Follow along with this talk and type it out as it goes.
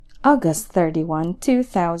August 31,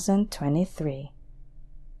 2023.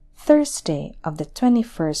 Thursday of the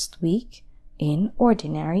 21st week in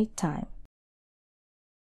Ordinary Time.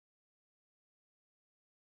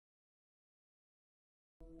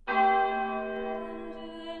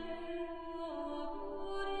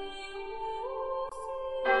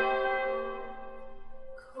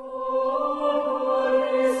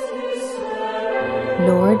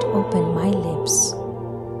 Lord, open my lips,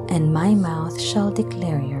 and my mouth shall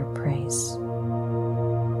declare your praise.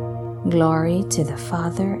 Glory to the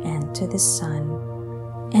Father, and to the Son,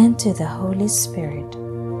 and to the Holy Spirit,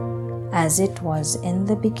 as it was in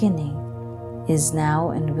the beginning, is now,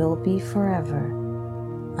 and will be forever.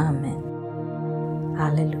 Amen.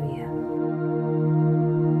 Alleluia.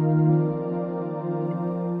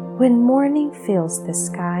 When morning fills the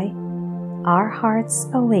sky, our hearts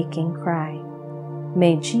awaking cry,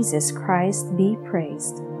 may Jesus Christ be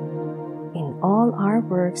praised. In all our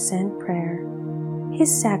works and prayer,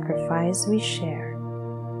 His sacrifice we share.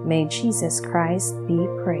 May Jesus Christ be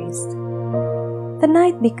praised. The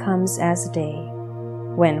night becomes as day,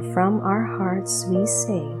 when from our hearts we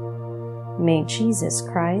say, may Jesus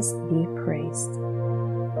Christ be praised.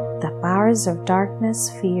 The powers of darkness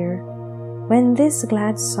fear, when this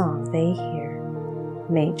glad song they hear.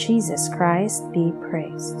 May Jesus Christ be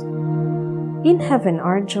praised. In heaven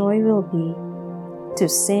our joy will be, to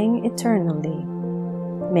sing eternally.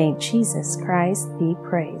 May Jesus Christ be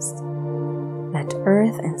praised. Let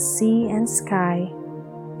earth and sea and sky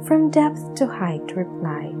from depth to height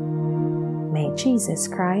reply. May Jesus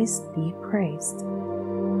Christ be praised.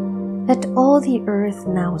 Let all the earth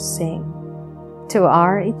now sing to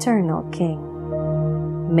our eternal King.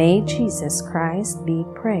 May Jesus Christ be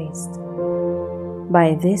praised.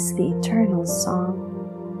 By this the eternal song,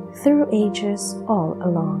 through ages all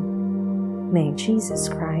along, may Jesus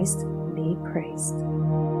Christ be praised.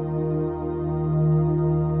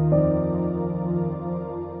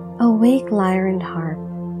 Awake, lyre and harp,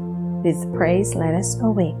 with praise let us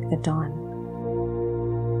awake the dawn.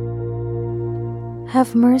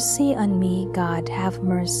 Have mercy on me, God, have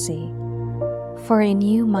mercy, for in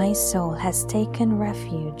you my soul has taken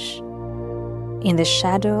refuge. In the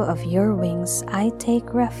shadow of your wings I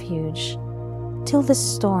take refuge, till the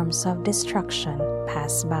storms of destruction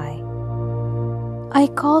pass by. I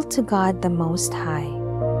call to God the Most High,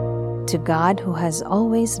 to God who has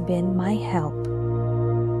always been my help.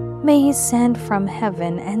 May He send from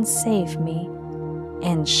heaven and save me,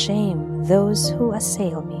 and shame those who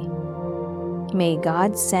assail me. May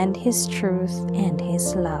God send His truth and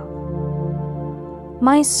His love.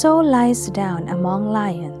 My soul lies down among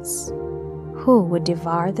lions, who would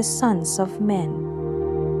devour the sons of men.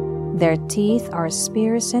 Their teeth are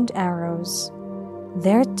spears and arrows,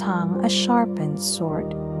 their tongue a sharpened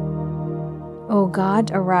sword. O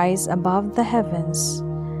God, arise above the heavens,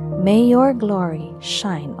 may your glory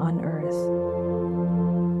shine on earth.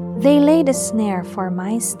 They laid a snare for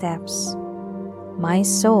my steps, my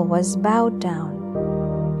soul was bowed down.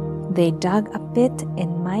 They dug a pit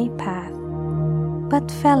in my path, but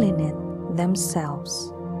fell in it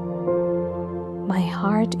themselves. My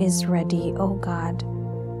heart is ready, O God,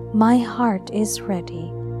 my heart is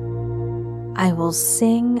ready. I will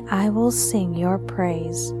sing your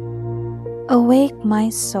praise. Awake, my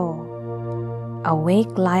soul.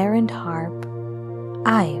 Awake, lyre and harp.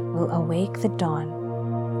 I will awake the dawn.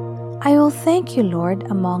 I will thank you, Lord,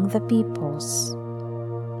 among the peoples.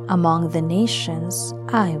 Among the nations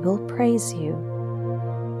I will praise you.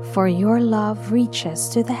 For your love reaches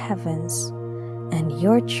to the heavens, and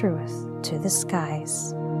your truth to the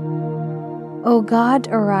skies. O God,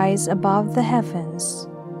 arise above the heavens.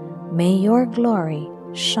 May your glory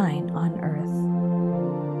shine on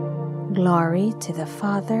earth. Glory to the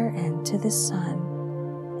Father, and to the Son,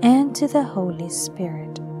 and to the Holy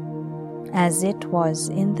Spirit, as it was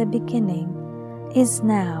in the beginning, is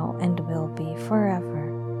now, and will be forever.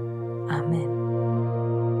 Amen.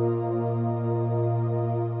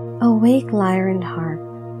 Awake, lyre and harp,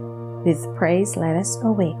 with praise let us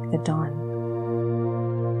awake the dawn.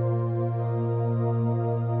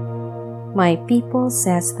 My people,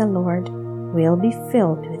 says the Lord, will be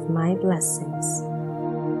filled with my blessings.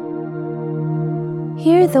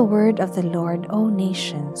 Hear the word of the Lord, O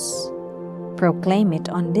nations. Proclaim it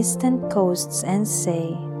on distant coasts and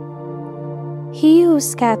say, He who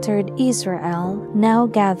scattered Israel now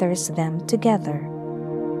gathers them together.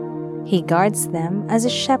 He guards them as a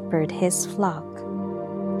shepherd his flock.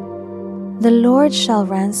 The Lord shall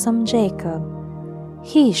ransom Jacob.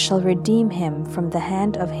 He shall redeem him from the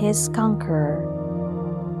hand of his conqueror.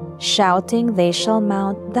 Shouting, they shall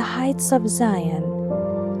mount the heights of Zion.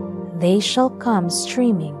 they shall come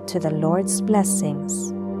streaming to the Lord's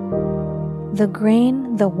blessings. The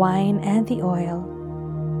grain, the wine, and the oil,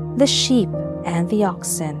 the sheep and the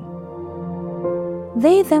oxen.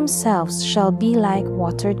 They themselves shall be like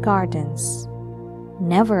watered gardens.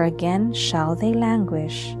 Never again shall they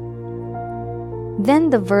languish. Then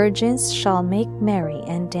the virgins shall make merry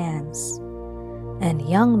and dance, and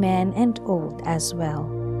young men and old as well.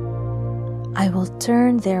 I will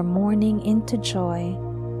turn their mourning into joy.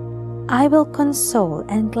 I will console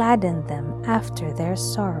and gladden them after their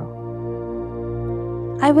sorrow.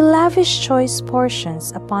 I will lavish choice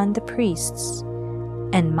portions upon the priests,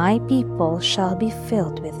 and my people shall be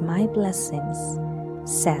filled with my blessings,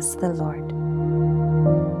 says the Lord.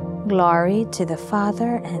 Glory to the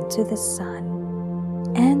Father, and to the Son,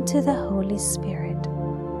 and to the Holy Spirit,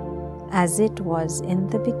 as it was in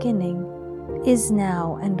the beginning, is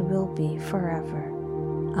now, and will be forever.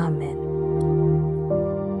 Amen.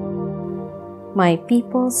 My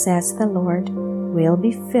people, says the Lord, will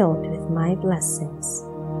be filled with my blessings.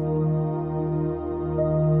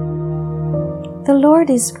 The Lord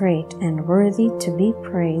is great and worthy to be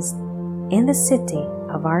praised in the city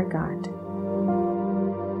of our God.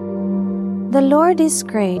 The Lord is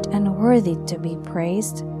great and worthy to be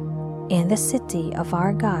praised in the city of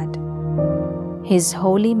our God. His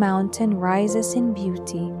holy mountain rises in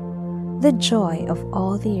beauty, the joy of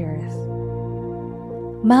all the earth.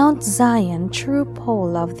 Mount Zion, true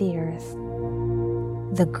pole of the earth,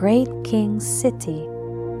 the great King's city.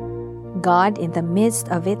 God in the midst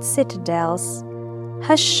of its citadels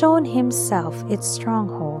has shown himself its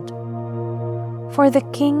stronghold. For the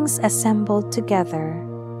kings assembled together,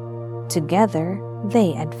 together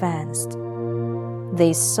they advanced.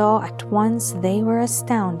 They saw at once, they were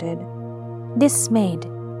astounded. Dismayed,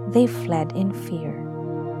 they fled in fear.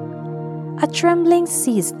 A trembling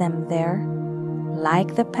seized them there,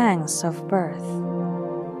 like the pangs of birth.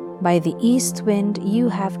 By the east wind you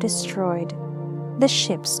have destroyed the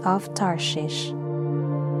ships of Tarshish.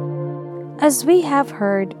 As we have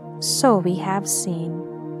heard, so we have seen,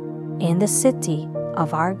 in the city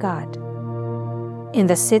of our God, in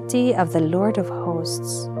the city of the Lord of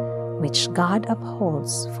hosts, which God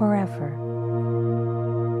upholds forever.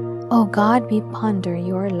 O God, we ponder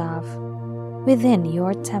your love within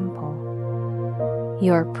your temple.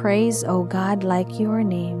 Your praise, O God, like your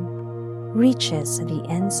name, reaches the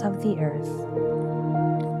ends of the earth.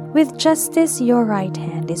 With justice your right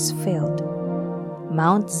hand is filled.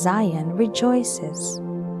 Mount Zion rejoices.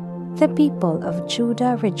 The people of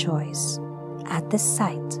Judah rejoice at the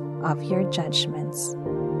sight of your judgments.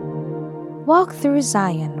 Walk through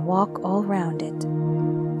Zion, walk all round it.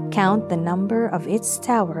 Count the number of its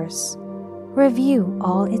towers. Review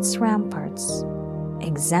all its ramparts.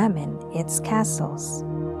 Examine its castles,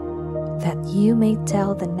 that you may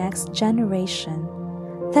tell the next generation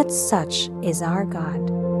that such is our God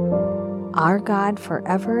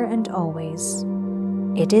forever and always.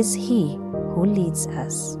 It is He who leads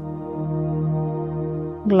us.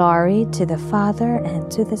 Glory to the Father,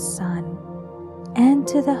 and to the Son, and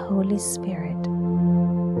to the Holy Spirit,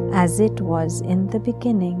 as it was in the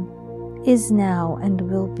beginning, is now, and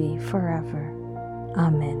will be forever.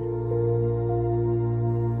 Amen.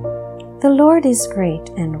 The Lord is great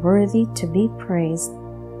and worthy to be praised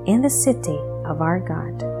in the city of our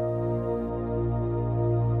God.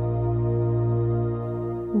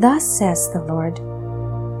 Thus says the Lord,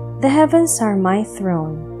 the heavens are my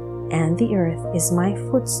throne, and the earth is my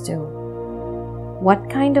footstool. What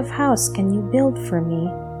kind of house can you build for me?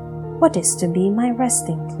 What is to be my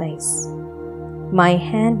resting place? My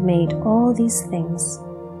hand made all these things,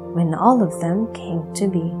 when all of them came to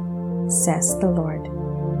be, says the Lord.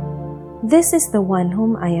 This is the one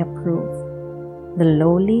whom I approve, the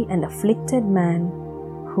lowly and afflicted man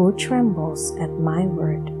who trembles at my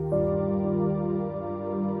word.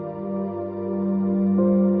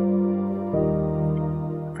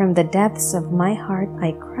 From the depths of my heart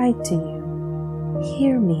I cried to you.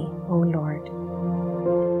 Hear me, O Lord.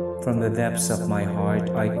 From the depths of my heart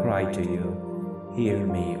I cry to you. Hear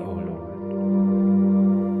me, O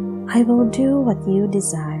Lord. I will do what you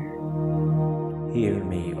desire. Hear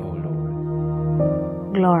me, O Lord.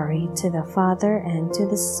 Glory to the Father, and to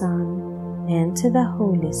the Son, and to the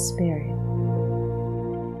Holy Spirit.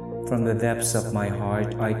 From the depths of my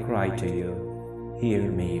heart I cry to you. Hear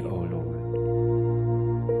me, O Lord.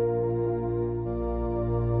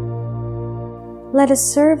 Let us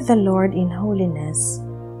serve the Lord in holiness,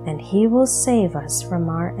 and He will save us from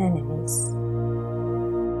our enemies.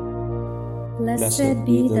 Blessed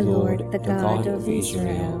be the Lord, the God of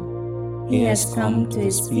Israel. He has come to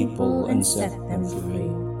His people and set them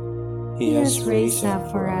free. He has raised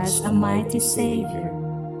up for us a mighty Savior,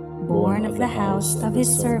 born of the house of his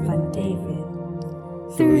servant David.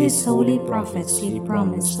 Through his holy prophets he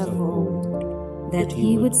promised of old that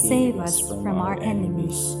he would save us from our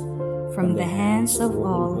enemies, from the hands of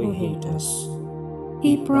all who hate us.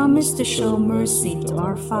 He promised to show mercy to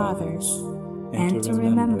our fathers and to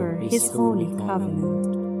remember his holy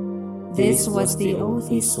covenant. This was the oath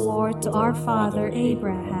he swore to our father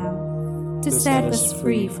Abraham, to set us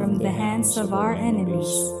free from the hands of our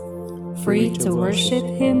enemies, free to worship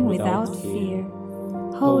him without fear,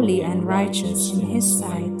 holy and righteous in his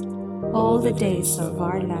sight, all the days of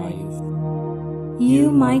our life.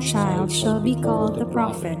 You, my child, shall be called the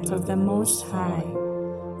prophet of the Most High,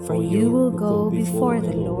 for you will go before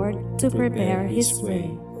the Lord to prepare his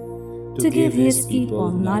way, to give his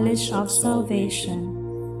people knowledge of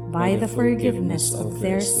salvation by the forgiveness of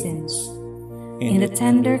their sins. In the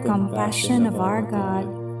tender compassion of our God,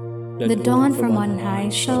 the dawn from on high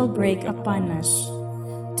shall break upon us,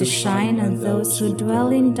 to shine on those who dwell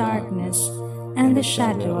in darkness and the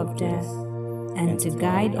shadow of death, and to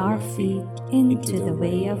guide our feet into the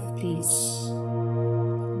way of peace.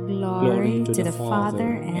 Glory to the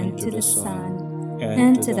Father, and to the Son,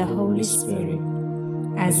 and to the Holy Spirit,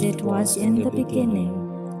 as it was in the beginning,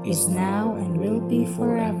 is now, and will be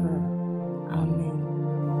forever. Amen.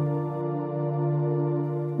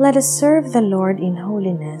 Let us serve the Lord in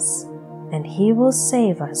holiness, and he will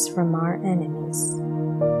save us from our enemies.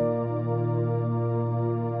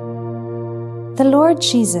 The Lord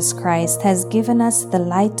Jesus Christ has given us the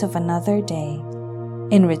light of another day.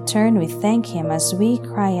 In return, we thank him as we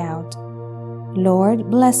cry out, Lord,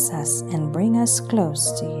 bless us and bring us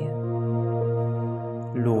close to you.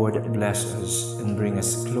 Lord, bless us and bring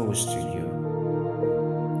us close to you.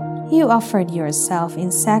 You offered yourself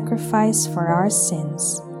in sacrifice for our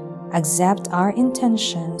sins. Accept our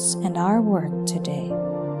intentions and our work today.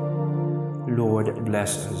 Lord,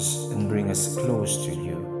 bless us and bring us close to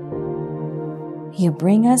you. You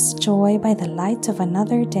bring us joy by the light of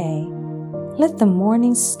another day. Let the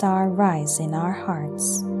morning star rise in our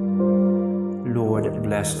hearts. Lord,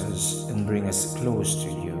 bless us and bring us close to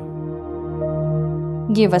you.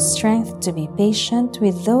 Give us strength to be patient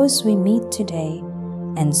with those we meet today,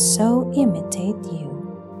 and so imitate you.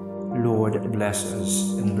 Lord, bless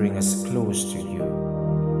us and bring us close to you.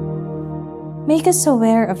 Make us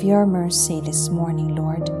aware of your mercy this morning,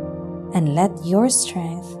 Lord, and let your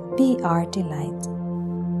strength be our delight.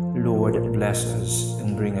 Lord, bless us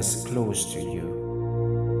and bring us close to you.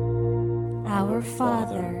 Our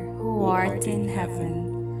Father, who art in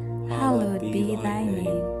heaven, hallowed be thy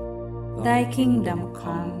name. Thy kingdom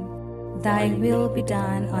come, thy will be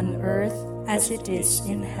done on earth as it is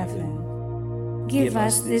in heaven. Give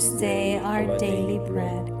us this day our daily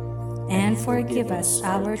bread, and forgive us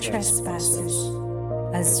our trespasses,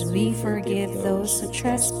 as we forgive those who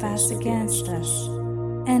trespass against us.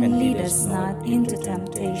 And lead us not into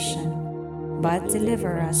temptation, but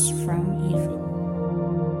deliver us from evil.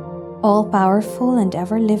 All-powerful and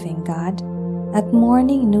ever-living God, at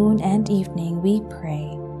morning, noon, and evening we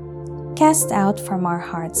pray. Cast out from our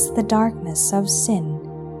hearts the darkness of sin,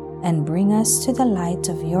 and bring us to the light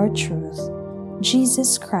of your truth,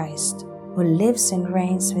 Jesus Christ, who lives and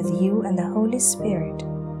reigns with you and the Holy Spirit,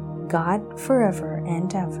 God forever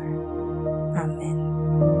and ever. Amen.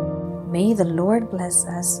 May the Lord bless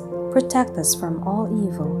us, protect us from all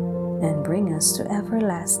evil, and bring us to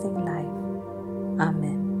everlasting life.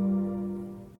 Amen.